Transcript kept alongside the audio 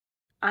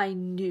I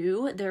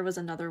knew there was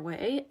another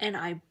way and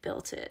I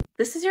built it.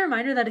 This is your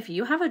reminder that if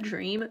you have a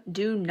dream,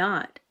 do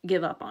not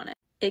give up on it.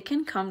 It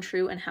can come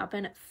true and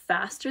happen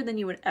faster than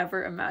you would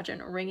ever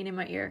imagine. Ringing in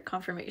my ear,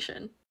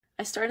 confirmation.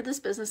 I started this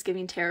business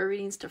giving tarot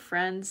readings to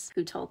friends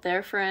who told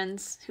their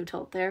friends who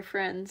told their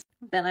friends.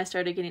 Then I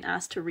started getting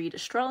asked to read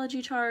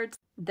astrology charts.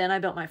 Then I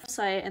built my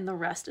site and the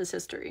rest is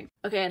history.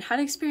 Okay, I'd had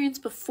experience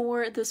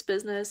before this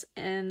business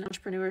in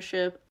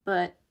entrepreneurship,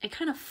 but it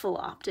kind of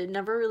flopped. It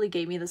never really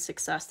gave me the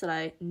success that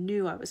I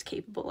knew I was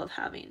capable of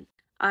having.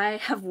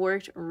 I have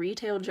worked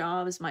retail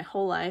jobs my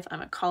whole life.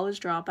 I'm a college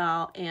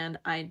dropout and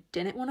I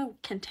didn't want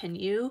to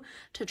continue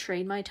to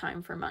trade my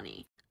time for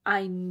money.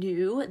 I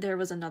knew there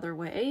was another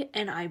way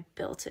and I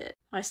built it.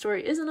 My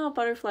story isn't all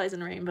butterflies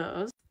and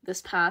rainbows.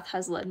 This path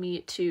has led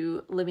me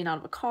to living out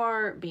of a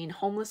car, being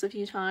homeless a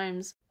few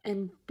times,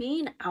 and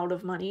being out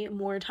of money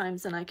more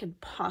times than I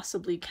could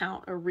possibly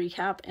count or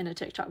recap in a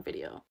TikTok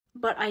video.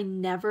 But I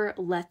never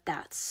let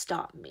that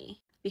stop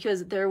me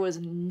because there was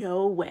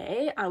no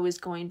way I was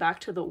going back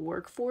to the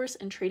workforce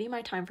and trading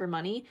my time for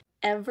money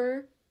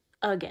ever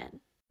again.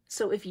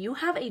 So if you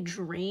have a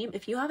dream,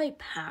 if you have a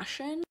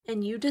passion,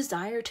 and you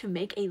desire to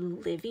make a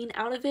living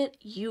out of it,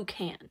 you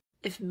can.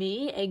 If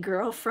me, a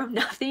girl from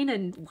nothing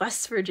in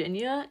West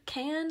Virginia,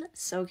 can,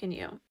 so can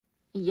you.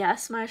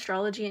 Yes, my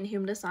astrology and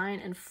human design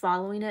and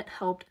following it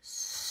helped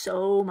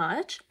so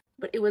much,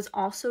 but it was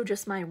also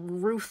just my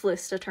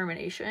ruthless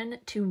determination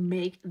to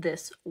make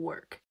this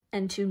work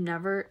and to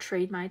never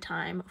trade my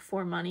time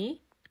for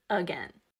money again.